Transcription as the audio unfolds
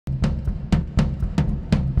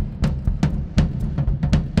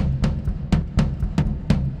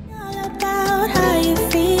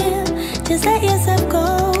Just let yourself go.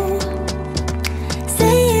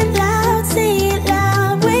 Say it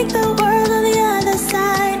loud, wake the world on the other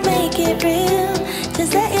side, make it real.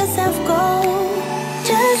 Just let yourself go.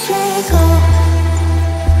 Just let go.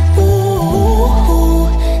 Ooh,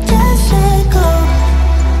 just let go.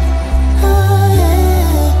 Oh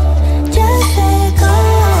yeah, just let go.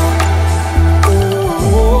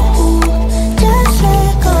 Ooh, just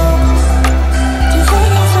let go. Just let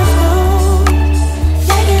yourself go.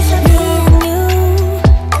 Let yourself be. Me and you,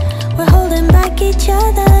 we're holding back each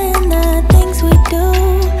other in the things we do.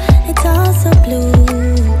 It's all so blue.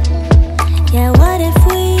 Yeah, what if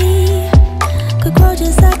we could grow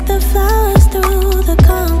just like the flowers through the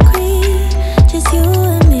concrete? Just you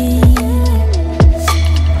and me.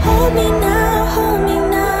 Hold me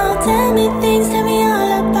now, tell me things, tell me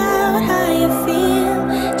all about how you feel.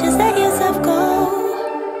 Just let yourself go.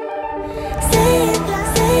 Say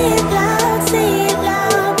it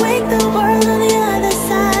loud, wake the world on the other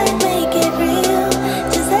side, make it real.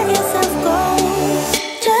 Just let yourself go.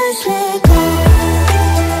 Just let go.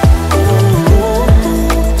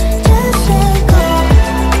 Just let go.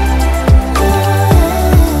 Oh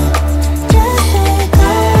yeah, just let go.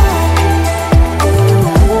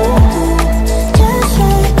 Just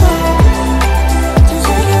let go. Just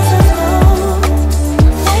let yourself go.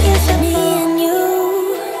 Let yourself. Me and you,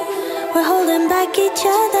 we're holding back each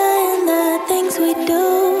other in the things we do.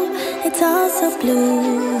 It's all so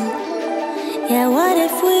blue. Yeah, what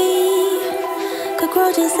if we could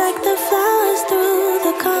grow just like the flowers through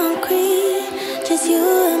the concrete? Just you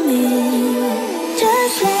and me.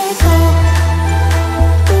 Just let go.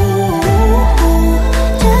 Ooh,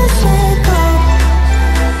 just let go.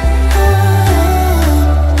 Oh yeah,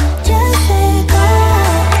 just let go.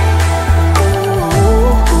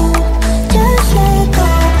 Ooh, just let go.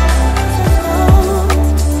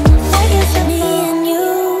 Let yourself. Me and you,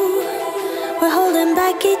 we're holding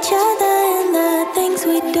back each other in the things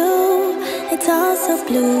we do. It's all so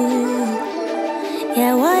blue.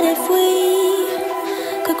 Yeah, what if we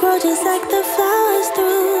could grow just like the flowers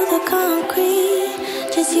through the concrete?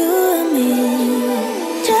 Just you and me.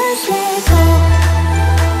 Just let go.